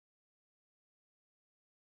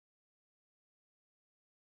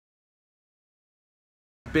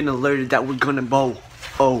been alerted that we're gonna go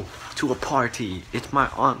to a party. It's my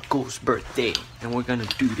uncle's birthday, and we're gonna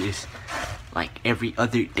do this like every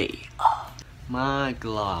other day. Oh, my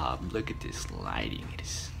glob, look at this lighting. It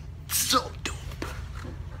is so dope.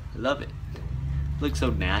 I love it. Looks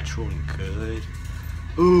so natural and good.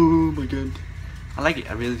 Oh my god. I like it,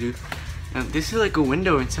 I really do. And this is like a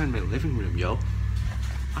window inside my living room, yo.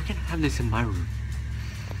 I can have this in my room.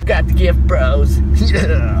 Got the gift, bros.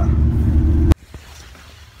 Yeah.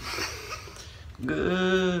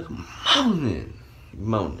 Good morning.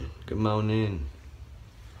 Good morning.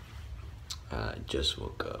 I just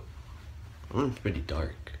woke up. It's pretty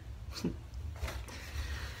dark.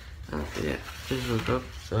 Yeah, just woke up.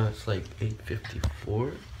 So it's like 8:54.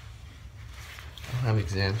 I don't have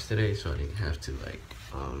exams today, so I didn't have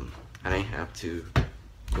to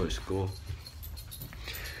go to school.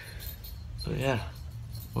 So yeah,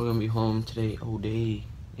 we're gonna be home today all day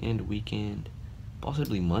and weekend,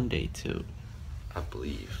 possibly Monday too, I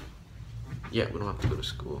believe. Yeah, we don't have to go to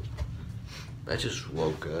school. I just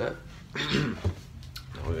woke up. Now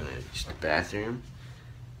we're gonna use the bathroom.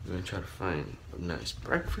 We're gonna try to find a nice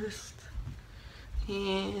breakfast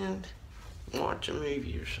and watch a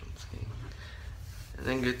movie or something, and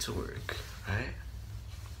then get to work, right?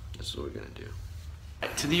 That's what we're gonna do.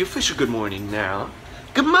 Right, to the official good morning now.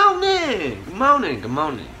 Good morning! Good morning, good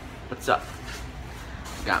morning. What's up?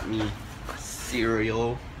 Got me my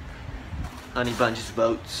cereal, Honey Bunches of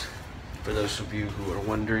Oats, for those of you who are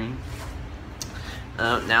wondering.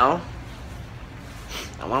 Now,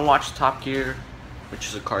 I wanna watch Top Gear, which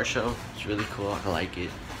is a car show. It's really cool, I like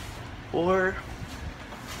it. Or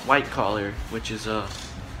White Collar, which is a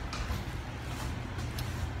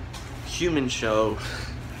human show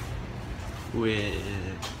with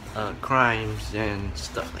crimes and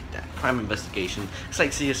stuff like that. Crime investigation. It's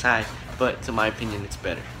like CSI, but to my opinion, it's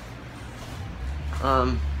better.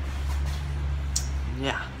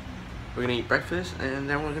 Yeah, we're gonna eat breakfast and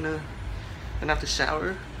then we're gonna have to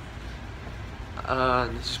shower.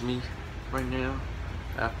 This is me right now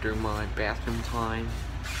after my bathroom time,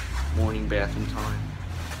 morning bathroom time.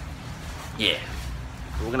 Yeah,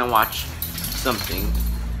 we're gonna watch something.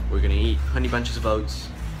 We're gonna eat Honey Bunches of Oats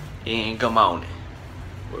and come on.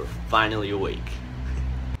 We're finally awake.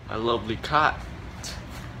 My lovely cat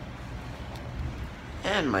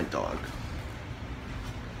and my dog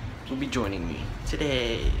will be joining me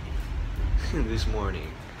today, this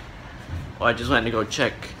morning. Well, I just wanted to go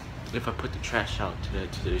check if I put the trash out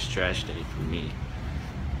today's trash day for me.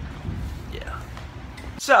 Yeah.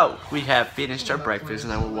 So, we have finished our breakfast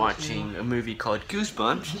and now we're watching a movie called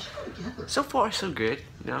Goosebumps. So far, so good,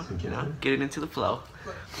 you know, getting into the flow.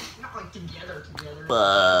 But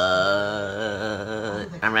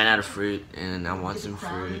I ran out of fruit and I want some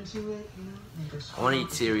fruit. I want to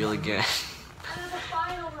eat cereal again.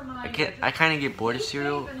 I kind of get bored of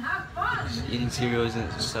cereal. Eating cereal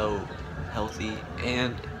isn't so healthy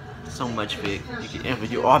and so much of it.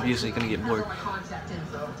 You're obviously gonna get bored.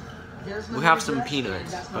 We have some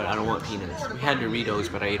peanuts, but I don't want peanuts. We had Doritos,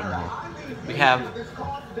 but I ate them all. We have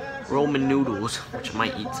Roman noodles, which I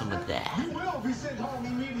might eat some of that.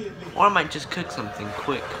 Or I might just cook something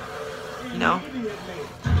quick, you know?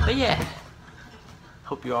 But yeah,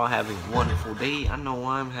 hope you're all having a wonderful day. I know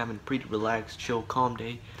I'm having a pretty relaxed, chill, calm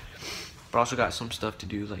day. But also got some stuff to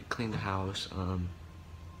do, like clean the house,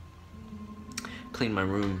 clean my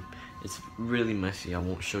room. It's really messy. I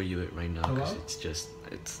won't show you it right now because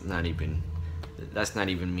that's not even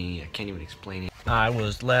me. I can't even explain it. I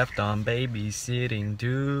was left on babysitting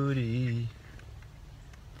duty.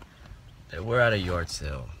 We're at a yard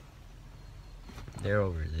sale. They're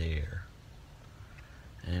over there.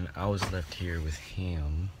 And I was left here with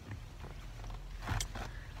him.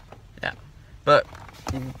 Yeah. But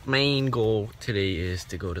main goal today is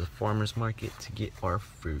to go to the farmer's market to get our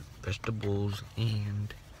fruit, vegetables,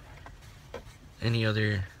 and any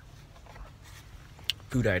other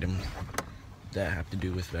food items that have to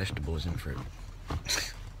do with vegetables and fruit.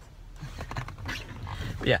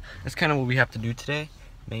 But yeah, that's kind of what we have to do today,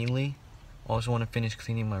 mainly. Also want to finish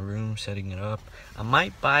cleaning my room, setting it up. I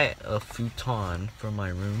might buy a futon for my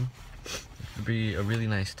room. It would be a really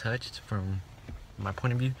nice touch from my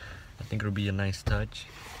point of view. I think it'll be a nice touch.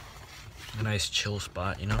 A nice chill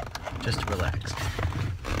spot, you know, just to relax.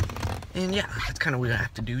 And yeah, that's kind of what I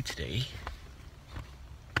have to do today.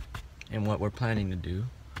 And what we're planning to do.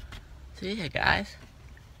 So yeah, guys.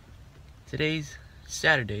 Today's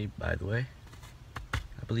Saturday, by the way.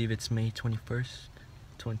 I believe it's May 21st,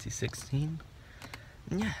 2016.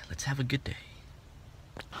 And yeah, let's have a good day.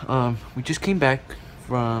 We just came back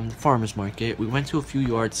from the farmer's market. We went to a few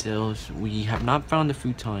yard sales. We have not found the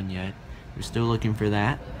futon yet. We're still looking for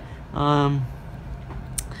that.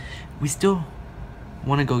 We still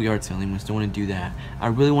want to go yard selling. We still want to do that. I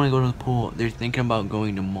really want to go to the pool. They're thinking about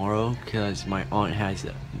going tomorrow because my aunt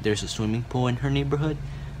there's a swimming pool in her neighborhood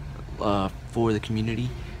for the community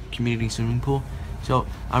swimming pool. So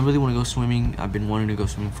I really want to go swimming. I've been wanting to go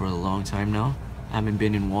swimming for a long time now. I haven't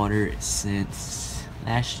been in water since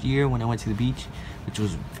last year when I went to the beach, which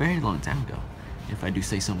was a very long time ago, if I do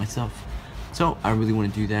say so myself. So I really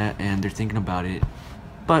want to do that, and they're thinking about it.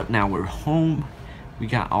 But now we're home. We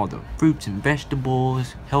got all the fruits and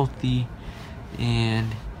vegetables, healthy,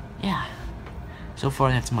 and yeah. So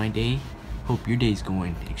far that's my day. Hope your day's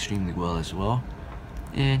going extremely well as well.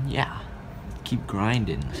 And yeah, keep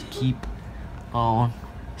grinding. Keep on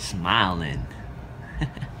smiling.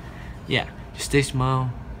 Yeah, just stay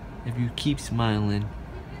smile. If you keep smiling,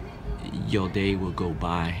 your day will go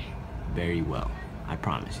by very well. I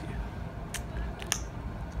promise you.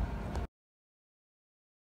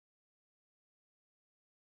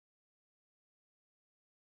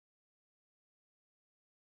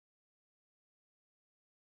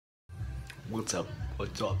 What's up?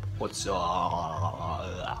 What's up? What's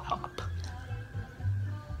up?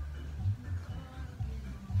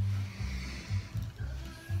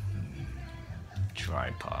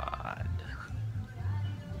 Tripod.